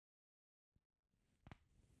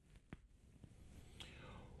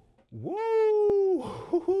Woo!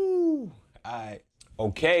 All right.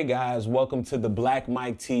 Okay, guys, welcome to the Black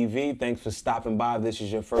Mic TV. Thanks for stopping by. If this is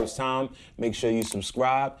your first time, make sure you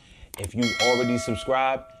subscribe. If you already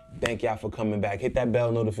subscribed, thank y'all for coming back. Hit that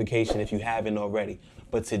bell notification if you haven't already.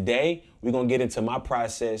 But today, we're going to get into my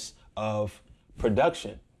process of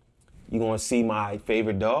production. You're going to see my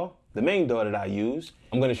favorite DAW, the main DAW that I use.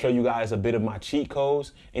 I'm going to show you guys a bit of my cheat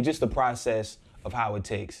codes and just the process of how it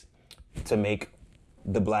takes to make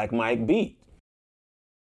the Black Mic beat.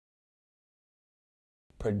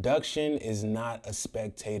 Production is not a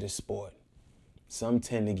spectator sport. Some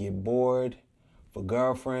tend to get bored. For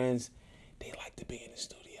girlfriends, they like to be in the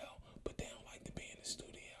studio, but they don't like to be in the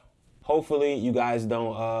studio. Hopefully you guys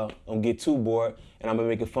don't get too bored, and I'm gonna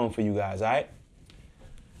make it fun for you guys, all right?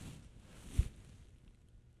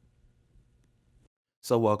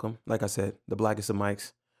 So welcome, like I said, the Blackest of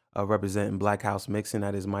Mics, representing Black House Mixing.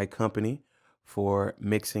 That is my company for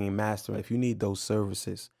mixing and mastering. If you need those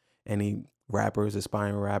services, any rappers,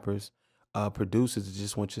 aspiring rappers, producers that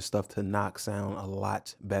just want your stuff to knock sound a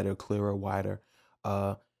lot better, clearer, wider,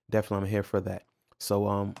 definitely I'm here for that.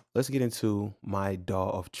 So let's get into my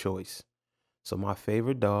DAW of choice. So my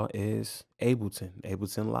favorite DAW is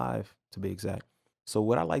Ableton Live to be exact. So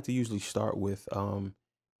what I like to usually start with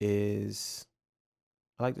is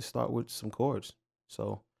I like to start with some chords.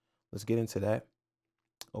 So let's get into that.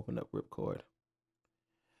 Open up Ripcord.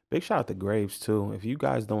 Big shout out to Graves too. If you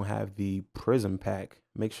guys don't have the Prism pack,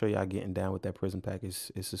 make sure y'all getting down with that Prism pack.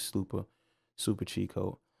 It's a super cheat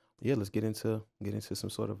code. Yeah, let's get into some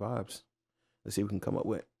sort of vibes. Let's see what we can come up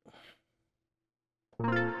with. There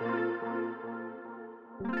we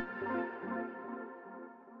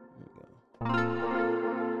go.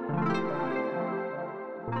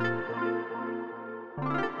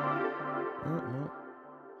 No.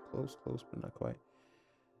 Close, but not quite.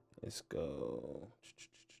 Let's go.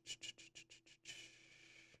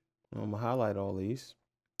 I'm gonna highlight all these,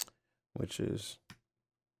 which is,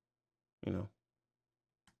 you know,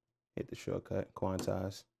 hit the shortcut,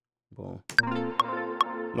 quantize, boom.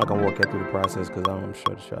 I'm not gonna walk you through the process because I'm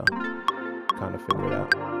sure that y'all kind of figure it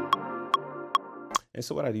out. And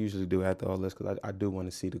so what I usually do after all this, because I do want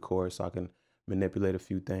to see the chorus so I can manipulate a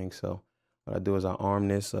few things. So what I do is I arm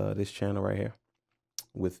this channel right here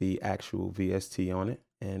with the actual VST on it.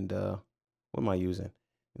 And what am I using?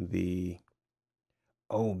 The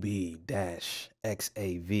OB-XAV.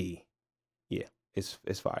 Yeah,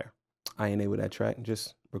 it's fire. I enable that track,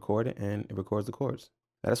 just record it, and it records the chords.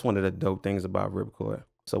 That's one of the dope things about Ripcord.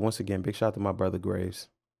 So once again, big shout out to my brother Graves.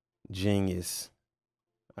 Genius.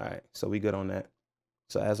 All right, so we good on that.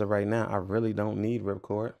 So as of right now, I really don't need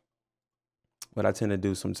Ripcord. What I tend to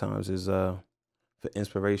do sometimes is for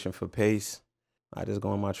inspiration, for pace, I just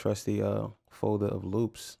go in my trusty folder of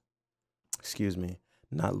loops. Excuse me,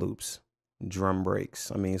 not loops, drum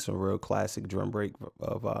breaks. I mean, some real classic drum break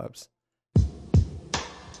vibes.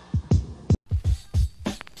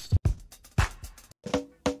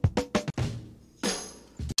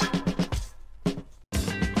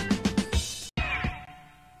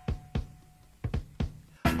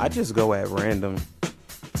 I just go at random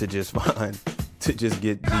to just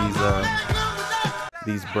get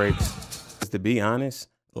these breaks. To be honest,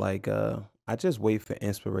 like I just wait for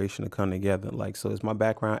inspiration to come together. Like, so it's my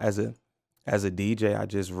background as a DJ. I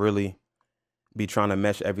just really be trying to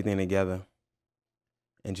mesh everything together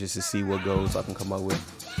and just to see what goes I can come up with.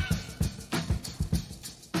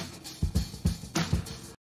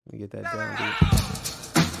 Let me get that down, dude.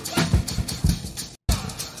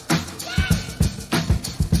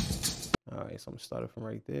 All right, so I'm gonna start it from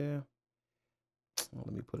right there. Well,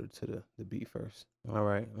 let me put it to the beat first. All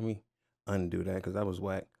right, let me undo that because that was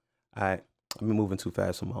whack. I've been moving too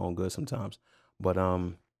fast for my own good sometimes. But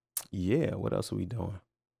yeah, what else are we doing?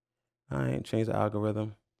 I ain't changed the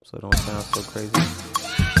algorithm so it don't sound so crazy.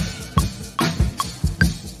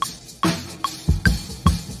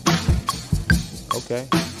 Okay.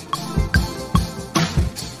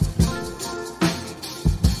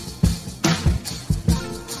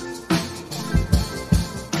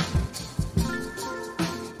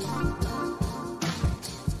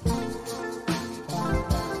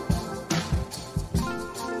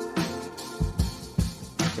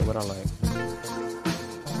 What I like.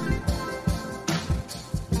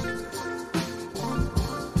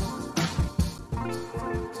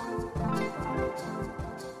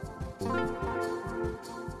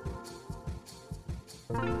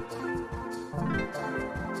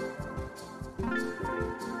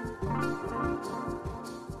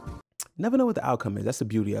 Never know what the outcome is. That's the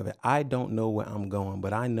beauty of it. I don't know where I'm going,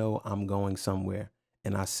 but I know I'm going somewhere.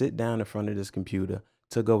 And I sit down in front of this computer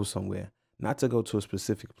to go somewhere. not to go to a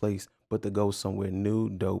specific place, but to go somewhere new,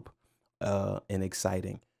 dope, and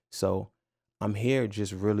exciting. So I'm here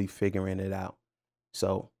just really figuring it out.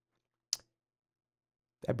 So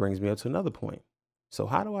that brings me up to another point. So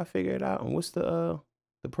how do I figure it out? And what's the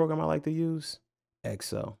program I like to use?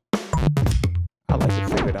 Excel. I like to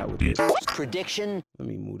figure it out with this. Prediction. Let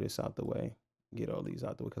me move this out the way. Get all these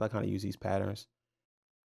out the way because I kind of use these patterns.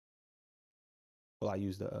 Well, I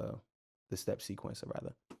use the step sequencer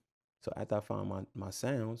rather. So after I find my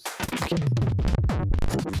sounds.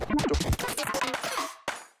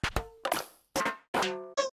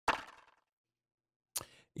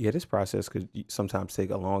 Yeah, this process could sometimes take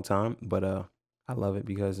a long time, but I love it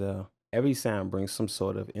because every sound brings some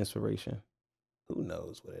sort of inspiration. Who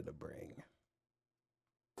knows what it'll bring?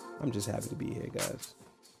 I'm just happy to be here, guys.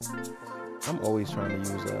 I'm always trying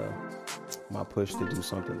to use my push to do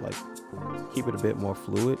something like keep it a bit more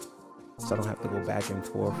fluid so I don't have to go back and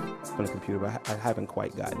forth from the computer, but I haven't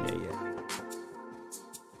quite gotten there yet.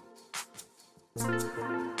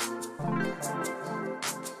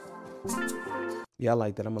 Yeah, I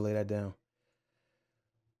like that. I'm gonna lay that down.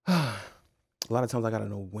 A lot of times I gotta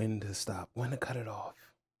know when to stop, when to cut it off,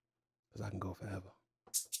 because I can go forever.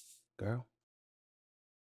 Girl.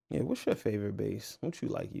 Yeah, what's your favorite bass? What you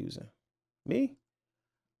like using? Me?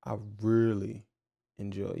 I really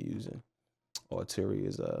enjoy using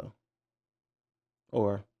Arturia's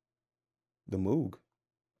or the Moog.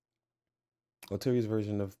 Arturia's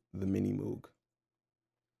version of the mini Moog.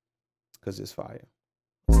 Because it's fire.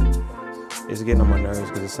 It's getting on my nerves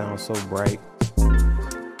because it sounds so bright.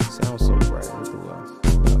 It sounds so bright. What do I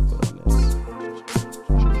put on this?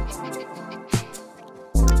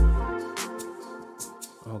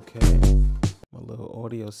 Okay. My little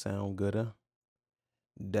audio sound gooder.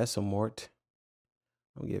 Decimort.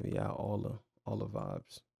 I'm giving y'all all the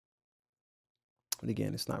vibes. And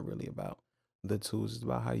again, it's not really about the tools, it's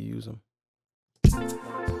about how you use them.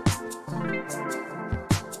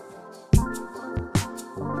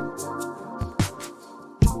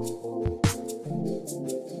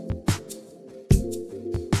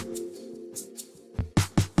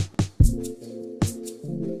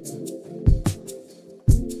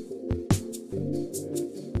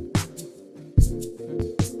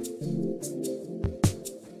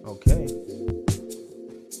 Okay.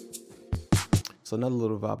 So another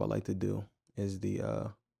little vibe I like to do is the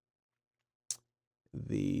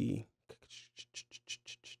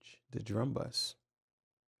drum bus.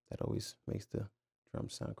 That always makes the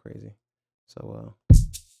drums sound crazy. So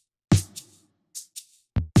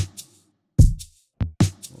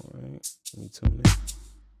all right, let me tune it.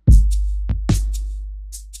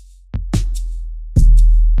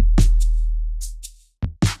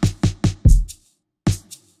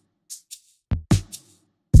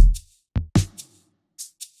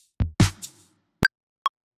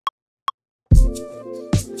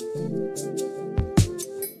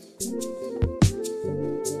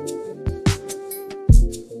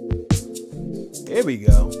 Here we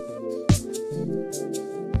go.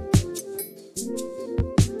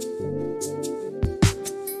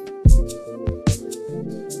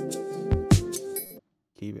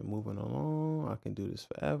 Keep it moving along. I can do this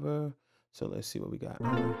forever. So let's see what we got.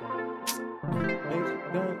 Everybody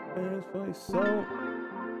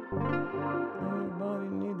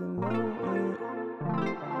need to know it.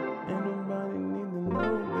 Everybody need to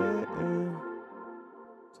know it.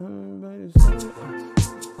 Everybody say it.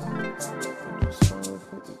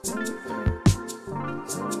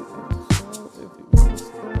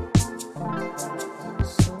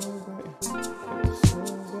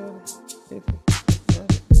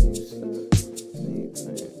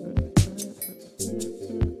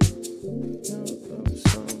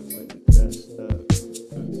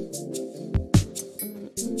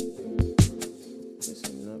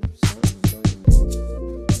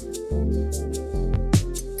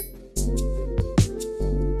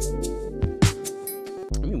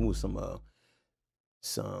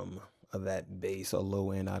 Some of that bass or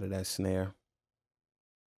low end out of that snare.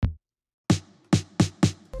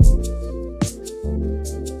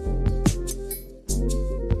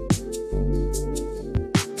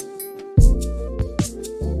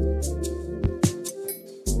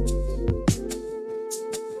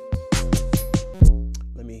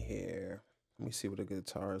 Let me hear. Let me see what the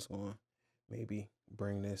guitar is on. Maybe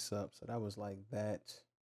bring this up. So that was like that.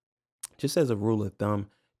 Just as a rule of thumb,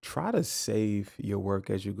 try to save your work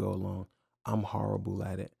as you go along. I'm horrible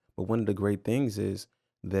at it. But one of the great things is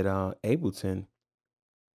that Ableton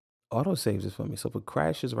auto saves it for me. So if it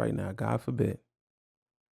crashes right now, God forbid,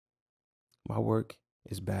 my work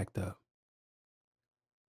is backed up.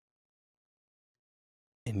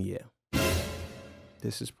 And yeah.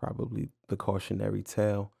 this is probably the cautionary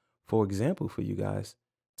tale, for example, for you guys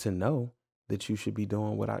to know that you should be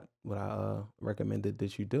doing what I recommended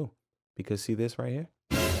that you do. Because see this right here?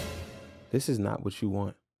 This is not what you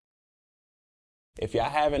want. If y'all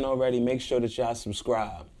haven't already, make sure that y'all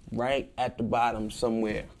subscribe right at the bottom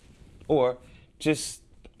somewhere. Or just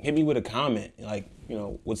hit me with a comment, like, you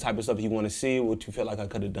know, what type of stuff you want to see, what you feel like I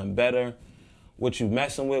could have done better, what you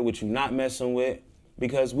messing with, what you not messing with,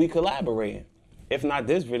 because we collaborating. If not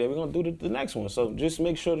this video, we're going to do the next one. So just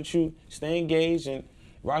make sure that you stay engaged and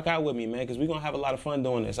rock out with me, man, because we're going to have a lot of fun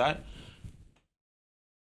doing this, all right?